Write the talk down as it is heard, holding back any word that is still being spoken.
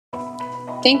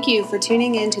Thank you for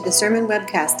tuning in to the sermon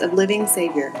webcast of Living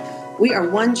Savior. We are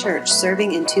one church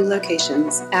serving in 2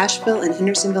 locations, Asheville and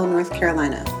Hendersonville, North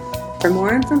Carolina. For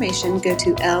more information, go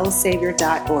to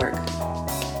lsavior.org.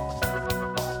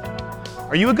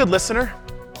 Are you a good listener?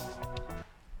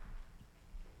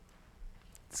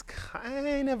 It's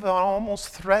kind of an almost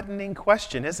threatening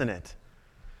question, isn't it?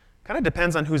 Kind of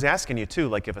depends on who's asking you, too.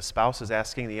 Like if a spouse is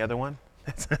asking the other one,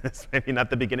 it's maybe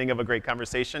not the beginning of a great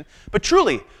conversation. But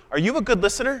truly, are you a good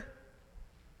listener?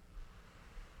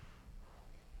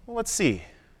 Well, let's see.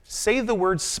 Say the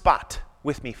word spot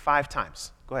with me 5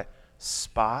 times. Go ahead.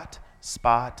 Spot,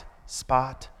 spot,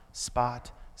 spot,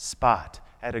 spot, spot.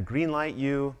 At a green light,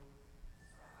 you...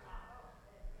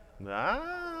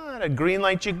 at a green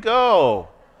light you go.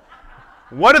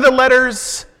 What do the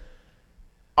letters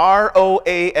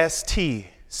R-O-A-S-T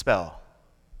spell?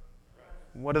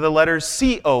 What do the letters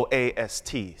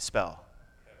C-O-A-S-T spell?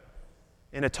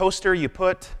 In a toaster you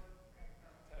put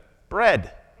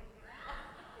bread.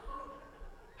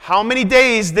 How many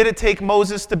days did it take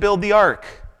Moses to build the ark?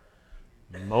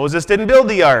 Moses didn't build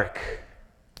the ark.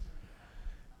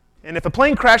 And if a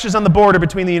plane crashes on the border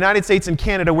between the United States and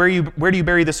Canada, where do you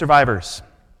bury the survivors?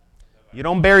 You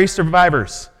don't bury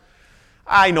survivors.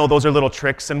 I know those are little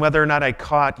tricks, and whether or not I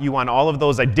caught you on all of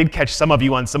those, I did catch some of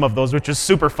you on some of those, which was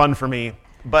super fun for me.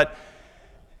 But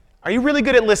are you really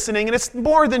good at listening? And it's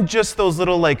more than just those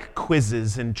little like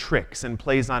quizzes and tricks and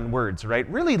plays on words, right?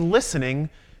 Really listening,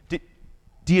 do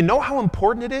you know how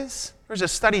important it is? There's a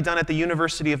study done at the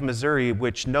University of Missouri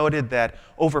which noted that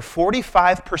over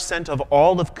 45% of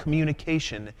all of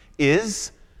communication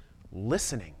is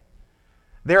listening.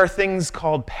 There are things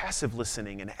called passive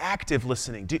listening and active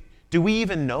listening. Do we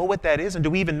even know what that is? And do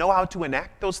we even know how to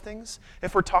enact those things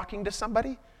if we're talking to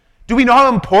somebody? Do we know how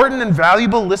important and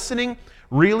valuable listening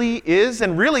really is?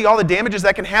 And really all the damages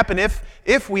that can happen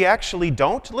if we actually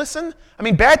don't listen? I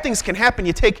mean, bad things can happen.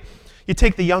 You take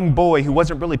the young boy who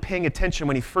wasn't really paying attention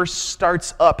when he first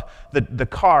starts up the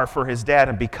car for his dad,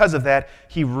 and because of that,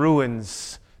 he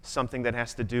ruins something that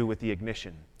has to do with the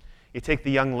ignition. You take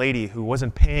the young lady who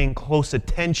wasn't paying close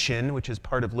attention, which is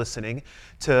part of listening,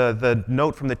 to the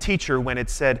note from the teacher when it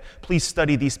said, please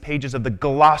study these pages of the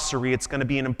glossary. It's going to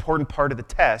be an important part of the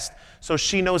test. So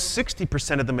she knows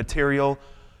 60% of the material,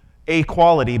 A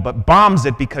quality, but bombs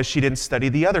it because she didn't study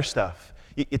the other stuff.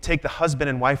 You take the husband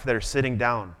and wife that are sitting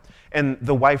down, and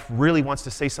the wife really wants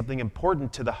to say something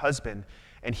important to the husband,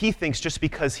 and he thinks just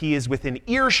because he is within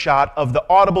earshot of the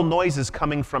audible noises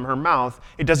coming from her mouth,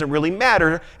 it doesn't really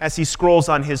matter as he scrolls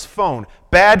on his phone.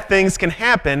 Bad things can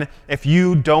happen if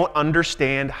you don't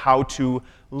understand how to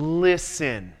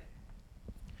listen.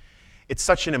 It's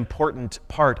such an important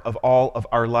part of all of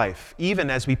our life,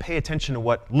 even as we pay attention to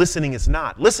what listening is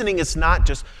not. Listening is not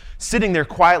just sitting there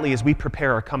quietly as we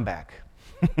prepare our comeback.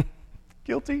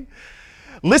 Guilty?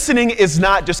 Listening is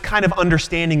not just kind of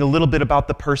understanding a little bit about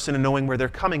the person and knowing where they're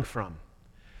coming from.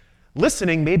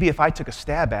 Listening, maybe if I took a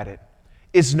stab at it,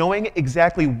 is knowing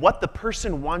exactly what the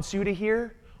person wants you to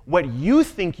hear, what you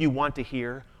think you want to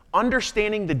hear,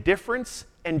 understanding the difference,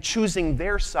 and choosing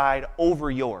their side over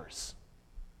yours.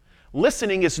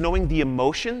 Listening is knowing the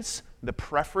emotions, the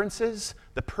preferences,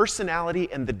 the personality,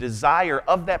 and the desire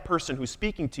of that person who's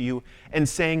speaking to you and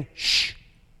saying shh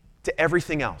to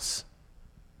everything else.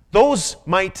 Those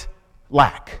might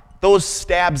lack. Those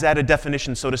stabs at a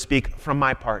definition, so to speak, from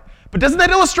my part. But doesn't that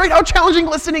illustrate how challenging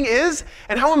listening is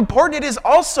and how important it is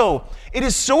also? It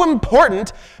is so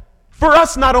important for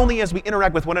us not only as we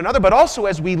interact with one another, but also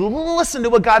as we listen to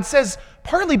what God says,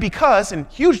 partly because, and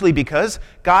hugely because,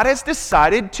 God has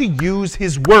decided to use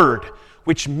His Word,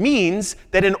 which means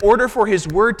that in order for His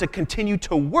Word to continue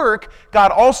to work,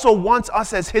 God also wants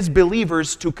us as His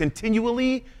believers to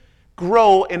continually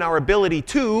grow in our ability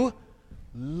to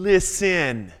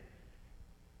listen.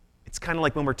 It's kind of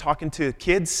like when we're talking to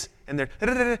kids and they're,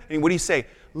 and what do you say?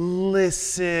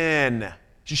 Listen.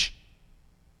 Shh.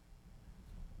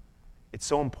 It's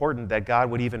so important that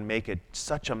God would even make it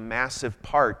such a massive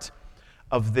part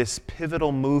of this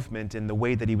pivotal movement in the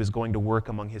way that He was going to work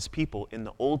among His people. In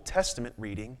the Old Testament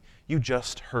reading, you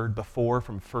just heard before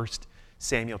from 1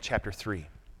 Samuel chapter 3.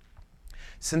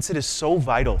 Since it is so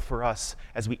vital for us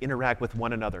as we interact with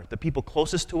one another, the people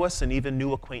closest to us and even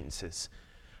new acquaintances,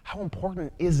 how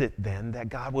important is it then that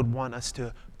God would want us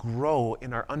to grow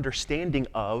in our understanding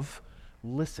of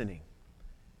listening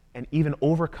and even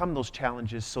overcome those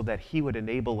challenges so that He would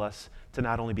enable us to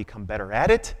not only become better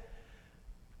at it,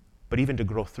 but even to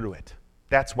grow through it.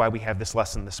 That's why we have this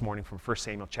lesson this morning from 1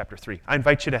 Samuel chapter 3. I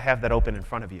invite you to have that open in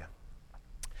front of you.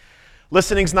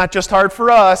 Listening's not just hard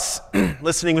for us.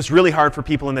 Listening was really hard for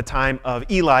people in the time of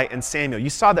Eli and Samuel. You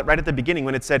saw that right at the beginning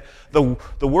when it said the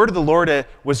word of the Lord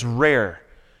was rare.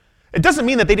 It doesn't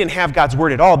mean that they didn't have God's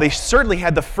word at all. They certainly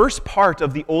had the first part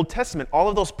of the Old Testament, all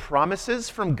of those promises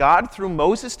from God through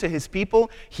Moses to his people.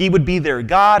 He would be their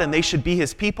God and they should be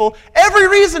his people. Every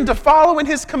reason to follow in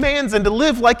his commands and to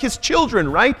live like his children,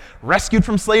 right? Rescued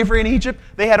from slavery in Egypt.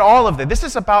 They had all of that. This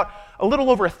is about a little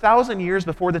over 1,000 years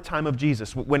before the time of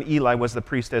Jesus when Eli was the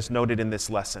priest, as noted in this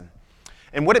lesson.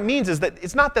 And what it means is that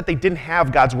it's not that they didn't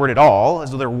have God's word at all,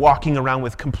 as though they're walking around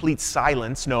with complete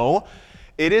silence. No.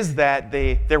 It is that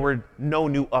there were no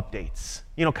new updates.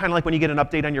 You know, kind of like when you get an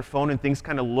update on your phone and things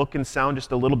kind of look and sound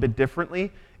just a little bit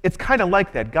differently. It's kind of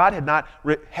like that. God had not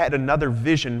had another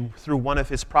vision through one of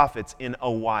his prophets in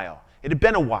a while. It had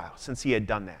been a while since he had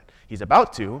done that. He's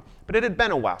about to, but it had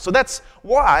been a while. So that's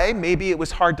why maybe it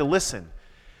was hard to listen.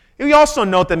 We also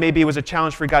note that maybe it was a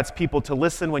challenge for God's people to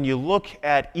listen when you look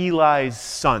at Eli's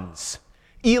sons.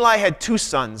 Eli had 2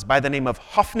 sons by the name of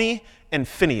Hophni and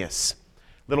Phinehas.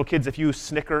 Little kids, if you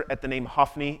snicker at the name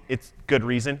Hophni, it's good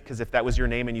reason, because if that was your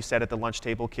name and you sat at the lunch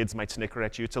table, kids might snicker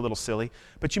at you. It's a little silly.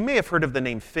 But you may have heard of the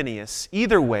name Phinehas.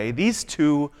 Either way, these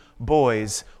 2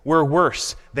 boys were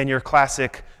worse than your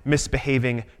classic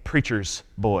misbehaving preacher's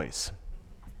boys.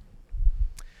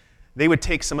 They would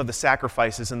take some of the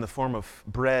sacrifices in the form of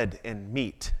bread and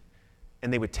meat,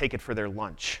 and they would take it for their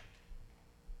lunch.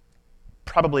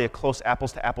 Probably a close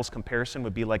apples-to-apples comparison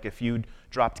would be like if you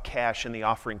dropped cash in the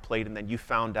offering plate and then you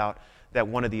found out that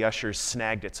one of the ushers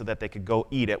snagged it so that they could go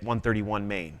eat at 131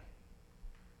 Main.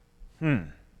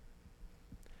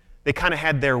 They kind of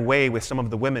had their way with some of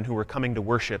the women who were coming to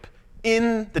worship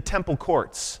in the temple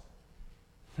courts.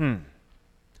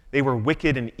 They were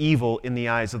wicked and evil in the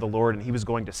eyes of the Lord, and he was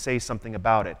going to say something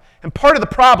about it. And part of the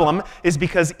problem is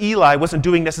because Eli wasn't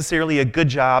doing necessarily a good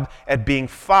job at being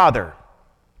father.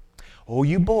 Oh,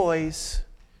 you boys,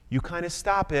 you kind of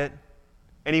stop it.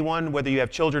 Anyone, whether you have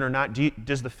children or not,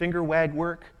 does the finger wag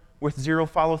work with 0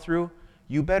 follow-through?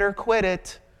 You better quit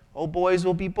it. Oh, boys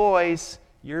will be boys.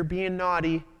 You're being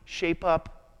naughty. Shape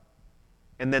up.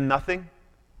 And then nothing?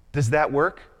 Does that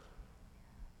work?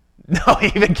 No,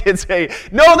 even kids say,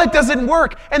 no, that doesn't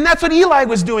work. And that's what Eli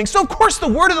was doing. So, of course, the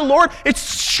word of the Lord, it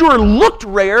sure looked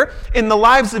rare in the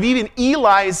lives of even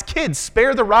Eli's kids.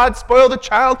 Spare the rod, spoil the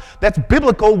child. That's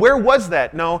biblical. Where was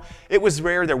that? No, it was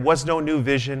rare. There was no new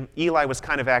vision. Eli was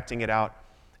kind of acting it out.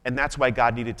 And that's why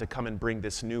God needed to come and bring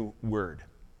this new word.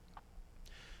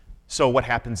 So what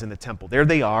happens in the temple? There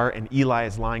they are, and Eli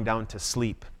is lying down to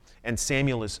sleep. And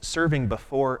Samuel is serving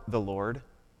before the Lord,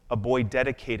 a boy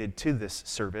dedicated to this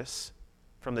service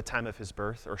from the time of his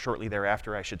birth, or shortly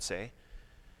thereafter, I should say.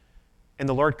 And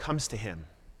the Lord comes to him,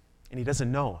 and he doesn't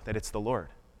know that it's the Lord.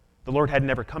 The Lord had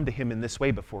never come to him in this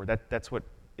way before. That's what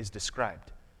is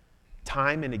described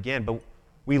time and again. But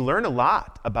we learn a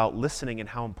lot about listening and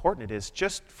how important it is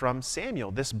just from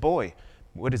Samuel, this boy.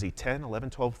 What is he, 10, 11,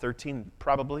 12, 13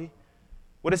 probably?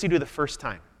 What does he do the first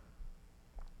time?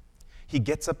 He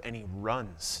gets up and he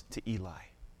runs to Eli.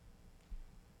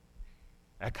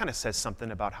 That kind of says something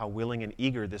about how willing and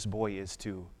eager this boy is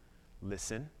to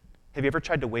listen. Have you ever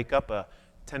tried to wake up a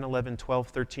 10, 11,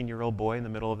 12, 13-year-old boy in the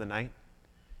middle of the night?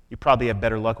 You probably have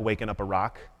better luck waking up a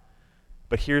rock.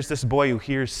 But here's this boy who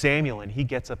hears Samuel, and he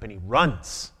gets up and he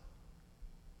runs,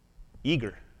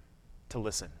 eager to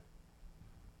listen.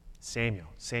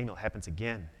 Samuel happens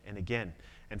again and again.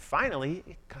 And finally,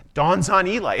 it dawns on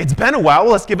Eli. It's been a while.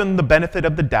 Well, let's give him the benefit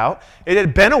of the doubt. It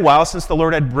had been a while since the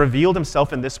Lord had revealed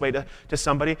himself in this way to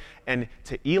somebody. And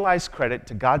to Eli's credit,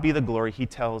 to God be the glory, he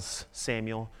tells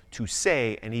Samuel to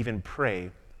say and even pray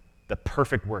the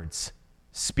perfect words.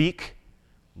 Speak,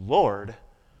 Lord,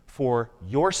 for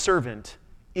your servant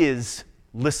is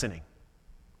listening.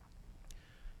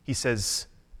 He says,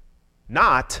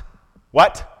 not,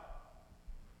 what?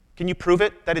 Can you prove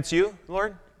it that it's you,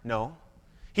 Lord? No.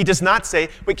 He does not say,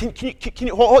 wait, can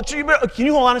you hold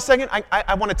on a second?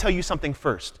 I want to tell you something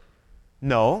first.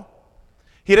 No.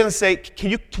 He doesn't say, can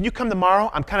you come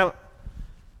tomorrow? I'm kind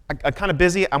of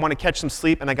busy. I want to catch some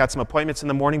sleep, and I got some appointments in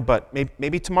the morning, but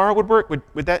maybe tomorrow would work.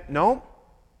 Would that? No.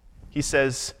 He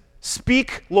says,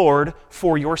 speak, Lord,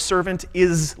 for your servant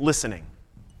is listening.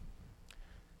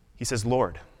 He says,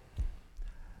 Lord,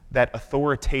 that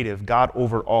authoritative God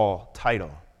over all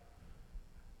title,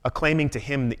 acclaiming to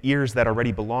him the ears that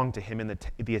already belong to him and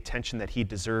the attention that he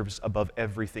deserves above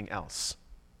everything else.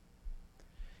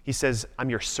 He says, I'm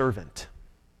your servant.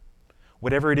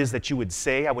 Whatever it is that you would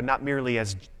say, I would not merely,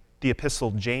 as the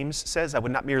epistle James says, I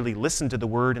would not merely listen to the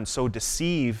word and so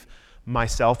deceive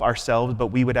ourselves, but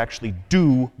we would actually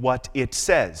do what it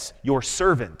says. Your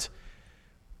servant.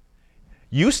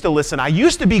 used to listen. I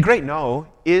used to be great. No,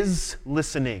 is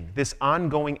listening. This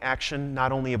ongoing action,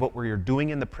 not only of what we're doing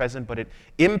in the present, but it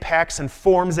impacts and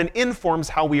forms and informs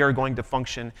how we are going to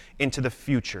function into the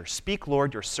future. Speak,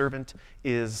 Lord, your servant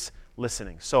is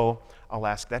listening. So I'll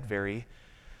ask that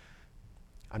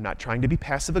I'm not trying to be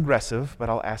passive aggressive, but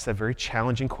I'll ask that very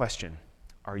challenging question.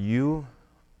 Are you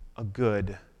a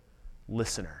good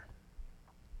listener?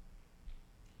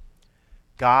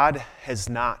 God has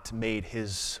not made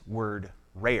his word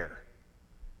rare.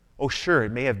 Oh, sure,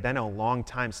 it may have been a long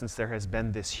time since there has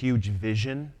been this huge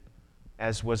vision,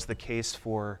 as was the case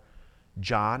for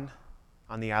John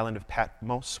on the island of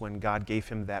Patmos when God gave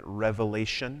him that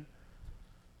revelation.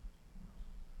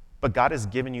 But God has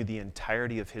given you the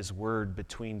entirety of his word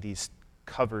between these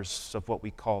covers of what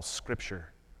we call Scripture.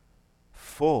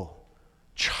 Full,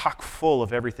 chock full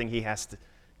of everything he has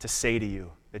to say to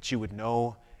you that you would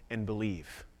know and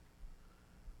believe.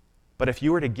 But if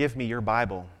you were to give me your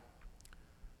Bible,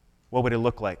 what would it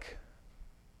look like?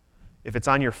 If it's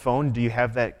on your phone, do you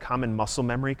have that common muscle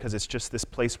memory because it's just this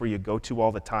place where you go to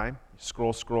all the time?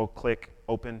 Scroll, click,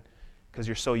 open, because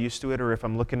you're so used to it. Or if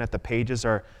I'm looking at the pages,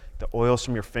 are the oils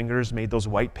from your fingers made those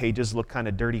white pages look kind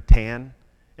of dirty tan,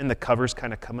 and the cover's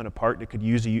kind of coming apart and it could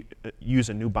use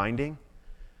a new binding?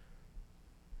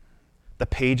 The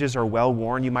pages are well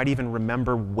worn. You might even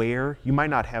remember where. You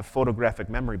might not have photographic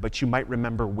memory, but you might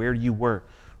remember where you were.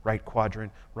 Right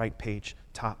quadrant, right page,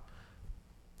 top.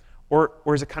 Or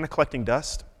is it kind of collecting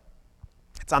dust?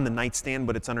 It's on the nightstand,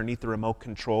 but it's underneath the remote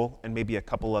control and maybe a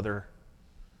couple other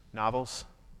novels.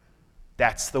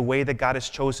 That's the way that God has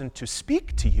chosen to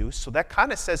speak to you. So that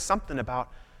kind of says something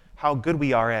about how good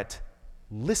we are at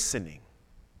listening.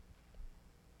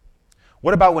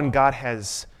 What about when God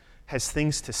has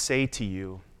things to say to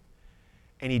you,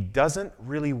 and he doesn't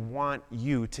really want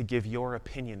you to give your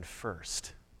opinion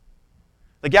first?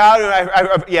 Like,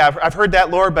 I've heard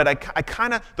that, Lord, but I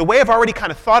kind of, the way I've already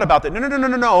kind of thought about that,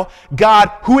 no. God,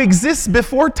 who exists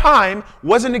before time,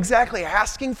 wasn't exactly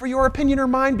asking for your opinion or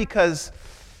mine because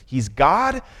he's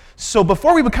God. So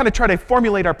before we would kind of try to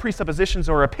formulate our presuppositions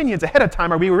or opinions ahead of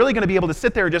time, are we really going to be able to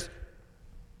sit there and just,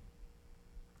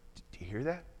 do you hear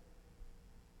that?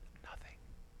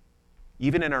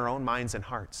 Even in our own minds and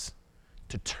hearts,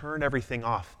 to turn everything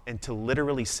off and to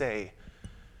literally say,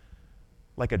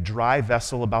 like a dry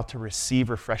vessel about to receive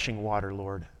refreshing water,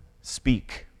 Lord,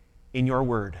 speak in your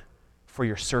word, for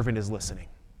your servant is listening.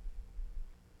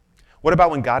 What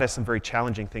about when God has some very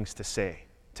challenging things to say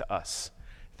to us?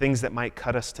 Things that might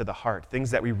cut us to the heart, things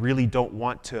that we really don't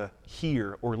want to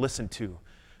hear or listen to.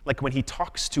 Like when he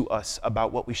talks to us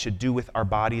about what we should do with our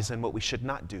bodies and what we should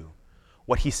not do.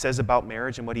 What he says about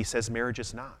marriage and what he says marriage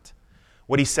is not.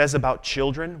 What he says about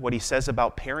children, what he says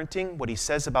about parenting, what he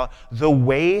says about the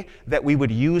way that we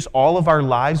would use all of our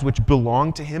lives which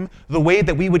belong to him, the way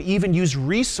that we would even use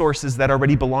resources that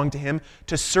already belong to him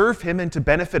to serve him and to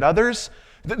benefit others,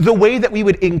 the way that we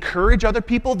would encourage other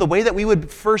people, the way that we would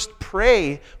first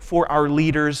pray for our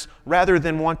leaders rather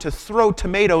than want to throw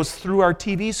tomatoes through our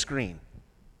TV screen.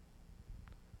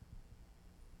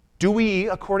 Do we,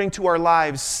 according to our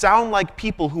lives, sound like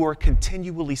people who are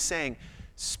continually saying,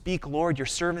 speak, Lord, your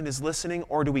servant is listening?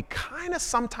 Or do we kind of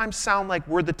sometimes sound like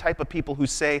we're the type of people who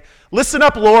say, listen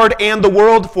up, Lord, and the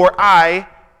world, for I,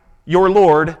 your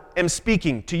Lord, am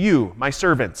speaking to you, my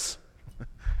servants?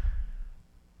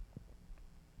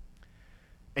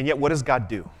 And yet, what does God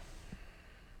do?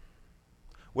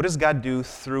 What does God do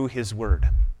through his word?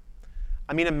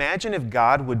 I mean, imagine if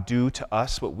God would do to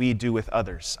us what we do with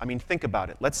others. I mean, think about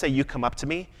it. Let's say you come up to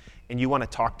me and you want to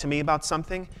talk to me about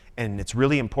something, and it's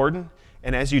really important,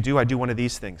 and as you do, I do one of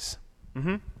these things.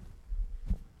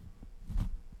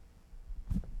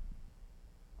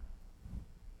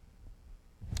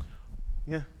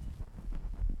 Yeah.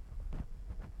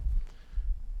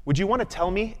 Would you want to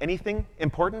tell me anything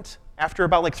important after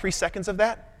about like 3 seconds of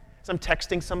that? As I'm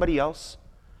texting somebody else,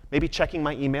 maybe checking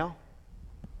my email?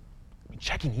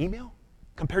 Checking email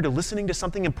compared to listening to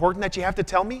something important that you have to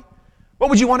tell me? What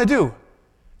would you want to do?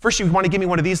 First, you want to give me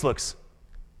one of these looks.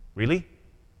 Really?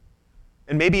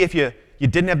 And maybe if you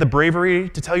didn't have the bravery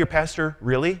to tell your pastor,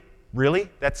 really?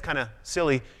 That's kind of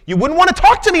silly. You wouldn't want to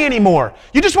talk to me anymore.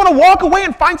 You just want to walk away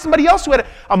and find somebody else who had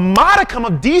a modicum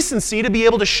of decency to be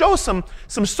able to show some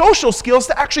social skills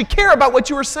to actually care about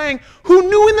what you were saying, who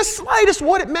knew in the slightest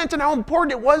what it meant and how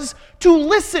important it was to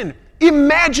listen.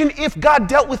 Imagine if God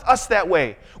dealt with us that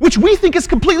way, which we think is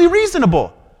completely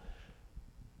reasonable.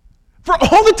 For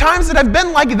all the times that I've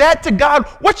been like that to God,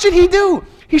 what should he do?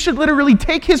 He should literally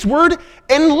take his word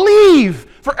and leave.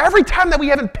 For every time that we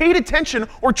haven't paid attention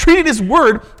or treated his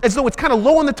word as though it's kind of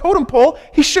low on the totem pole,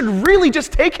 he should really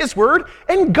just take his word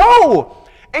and go.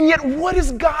 And yet, what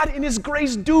does God in his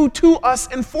grace do to us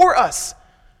and for us?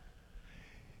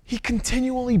 He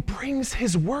continually brings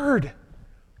his word.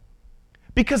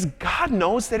 Because God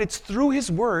knows that it's through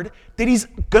his word that he's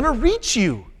going to reach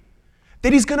you,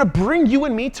 that he's going to bring you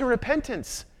and me to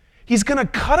repentance. He's going to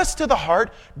cut us to the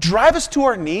heart, drive us to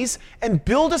our knees, and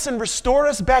build us and restore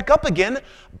us back up again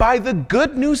by the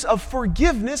good news of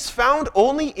forgiveness found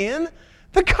only in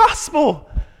the gospel.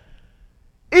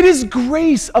 It is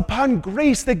grace upon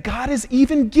grace that God has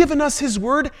even given us his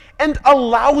word and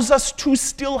allows us to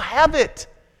still have it.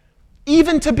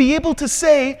 Even to be able to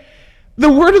say,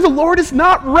 the word of the Lord is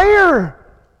not rare.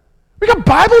 We got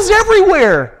Bibles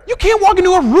everywhere. You can't walk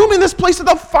into a room in this place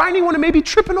without finding one and maybe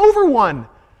tripping over one.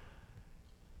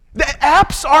 The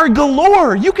apps are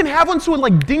galore. You can have one so it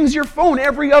like dings your phone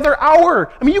every other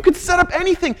hour. I mean, you could set up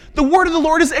anything. The word of the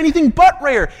Lord is anything but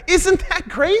rare. Isn't that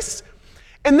grace?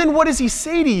 And then what does he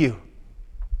say to you?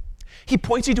 He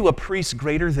points you to a priest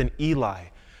greater than Eli.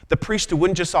 The priest who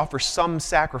wouldn't just offer some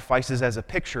sacrifices as a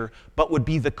picture, but would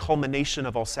be the culmination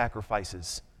of all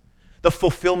sacrifices, the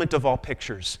fulfillment of all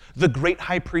pictures, the great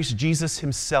high priest Jesus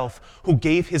himself, who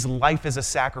gave his life as a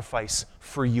sacrifice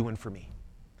for you and for me.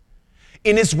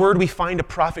 In his word, we find a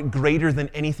prophet greater than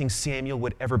anything Samuel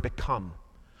would ever become.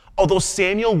 Although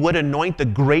Samuel would anoint the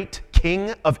great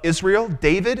king of Israel,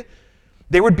 David,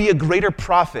 there would be a greater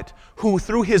prophet who,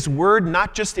 through his word,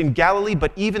 not just in Galilee,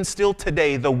 but even still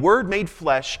today, the word made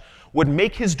flesh, would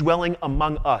make his dwelling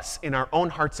among us in our own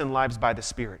hearts and lives by the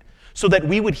Spirit, so that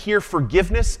we would hear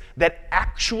forgiveness that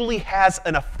actually has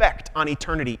an effect on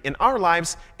eternity in our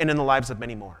lives and in the lives of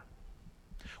many more.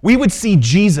 We would see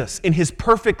Jesus in his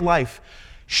perfect life,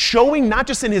 showing not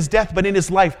just in his death, but in his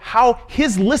life, how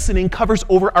his listening covers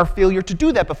over our failure to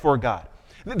do that before God.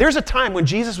 There's a time when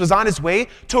Jesus was on his way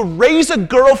to raise a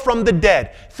girl from the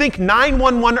dead. Think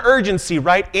 911 urgency,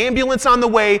 right? Ambulance on the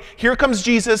way. Here comes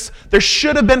Jesus. There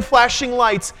should have been flashing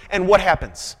lights. And what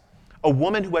happens? A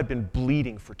woman who had been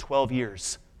bleeding for 12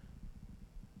 years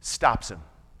stops him.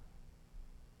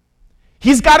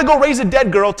 He's got to go raise a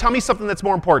dead girl. Tell me something that's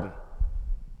more important.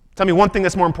 Tell me one thing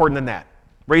that's more important than that.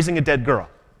 Raising a dead girl.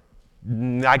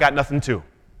 I got nothing too.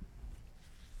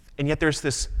 And yet there's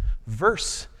this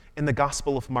verse in the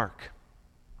Gospel of Mark.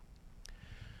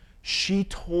 She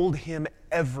told him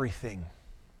everything.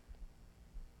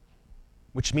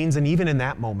 Which means, and even in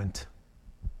that moment,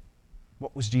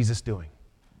 what was Jesus doing?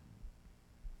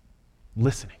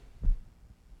 Listening.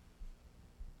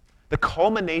 The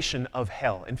culmination of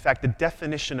hell, in fact, the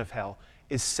definition of hell,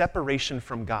 is separation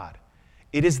from God.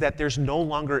 It is that there's no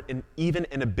longer even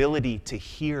an ability to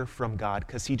hear from God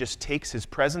because he just takes his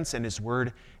presence and his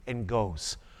word and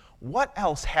goes. What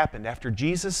else happened after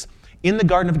Jesus in the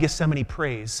Garden of Gethsemane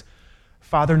prays,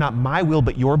 Father, not my will,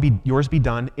 but yours be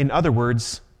done. In other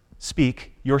words,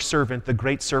 speak, your servant, the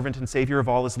great servant and Savior of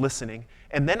all, is listening.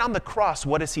 And then on the cross,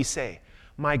 what does he say?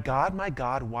 My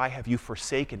God, why have you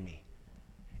forsaken me?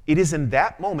 It is in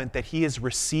that moment that he is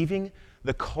receiving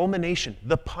the culmination,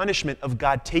 the punishment of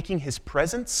God taking his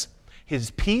presence,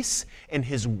 his peace, and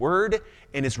his word,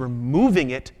 and is removing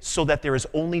it so that there is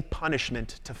only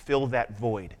punishment to fill that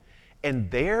void.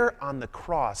 And there on the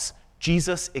cross,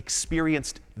 Jesus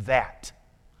experienced that,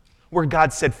 where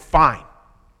God said, fine,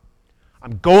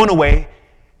 I'm going away,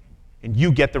 and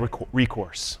you get the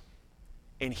recourse.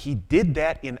 And he did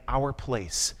that in our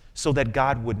place so that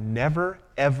God would never,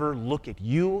 ever look at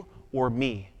you or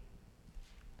me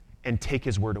and take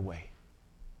his word away.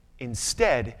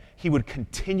 Instead, he would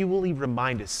continually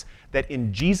remind us that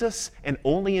in Jesus and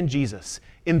only in Jesus,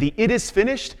 in the it is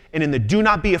finished and in the do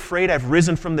not be afraid, I've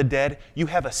risen from the dead, you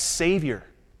have a Savior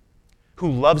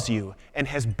who loves you and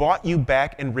has bought you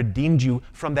back and redeemed you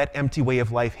from that empty way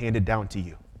of life handed down to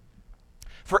you.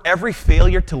 For every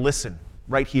failure to listen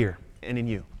right here and in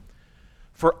you,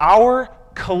 for our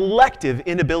collective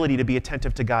inability to be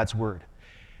attentive to God's word,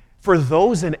 for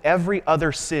those in every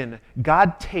other sin,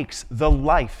 God takes the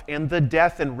life and the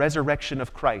death and resurrection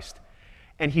of Christ,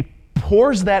 and he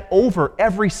pours that over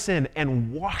every sin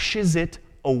and washes it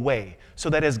away,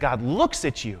 so that as God looks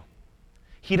at you,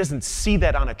 he doesn't see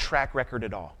that on a track record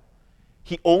at all.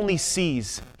 He only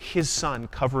sees his Son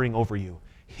covering over you,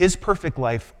 his perfect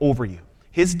life over you,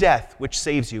 his death, which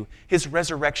saves you, his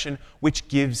resurrection, which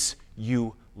gives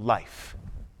you life.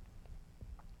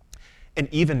 And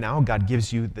even now, God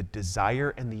gives you the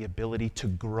desire and the ability to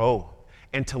grow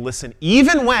and to listen,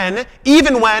 even when,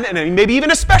 and maybe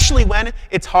even especially when,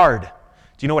 it's hard. Do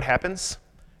you know what happens?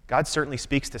 God certainly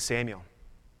speaks to Samuel.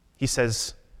 He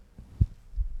says,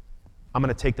 I'm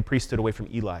going to take the priesthood away from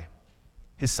Eli.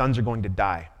 His sons are going to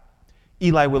die.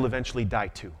 Eli will eventually die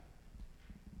too.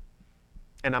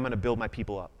 And I'm going to build my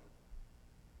people up.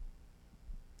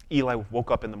 Eli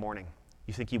woke up in the morning.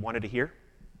 You think he wanted to hear?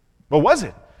 What was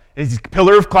it? Is he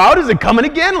pillar of cloud? Is it coming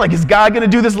again? Like, is God going to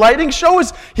do this lighting show?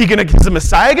 Is the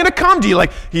Messiah going to come?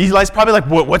 Eli's probably like,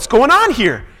 what's going on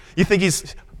here? You think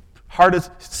he's hard of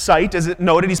sight, as it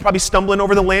noted? He's probably stumbling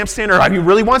over the lampstand, or he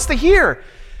really wants to hear.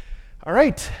 All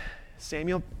right,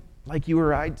 Samuel, like you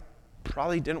or I,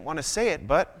 probably didn't want to say it,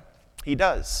 but he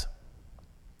does.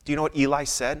 Do you know what Eli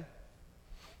said?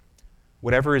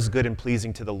 Whatever is good and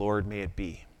pleasing to the Lord, may it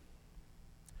be.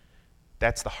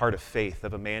 That's the heart of faith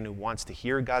of a man who wants to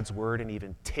hear God's word and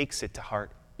even takes it to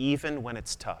heart, even when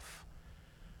it's tough.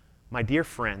 My dear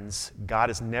friends, God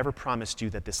has never promised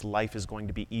you that this life is going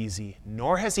to be easy,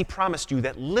 nor has he promised you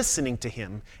that listening to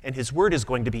him and his word is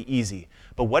going to be easy.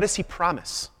 But what does he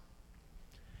promise?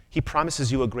 He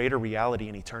promises you a greater reality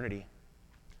in eternity.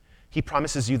 He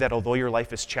promises you that although your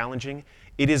life is challenging,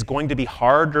 it is going to be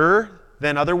harder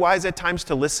than otherwise at times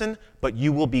to listen, but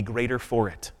you will be greater for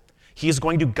it. He is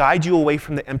going to guide you away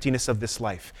from the emptiness of this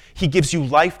life. He gives you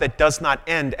life that does not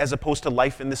end, as opposed to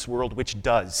life in this world, which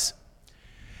does.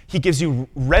 He gives you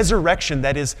resurrection,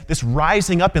 that is this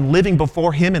rising up and living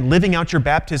before him and living out your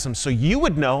baptism, so you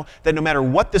would know that no matter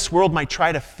what this world might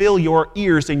try to fill your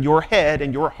ears and your head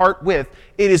and your heart with,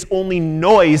 it is only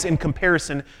noise in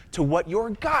comparison to what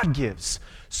your God gives.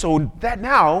 So that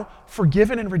now,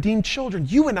 forgiven and redeemed children,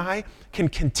 you and I can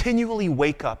continually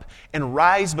wake up and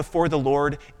rise before the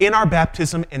Lord in our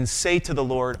baptism and say to the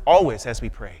Lord always as we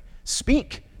pray,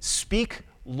 "Speak, speak,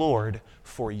 Lord,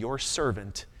 for your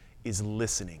servant is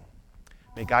listening."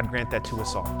 May God grant that to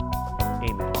us all.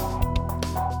 Amen.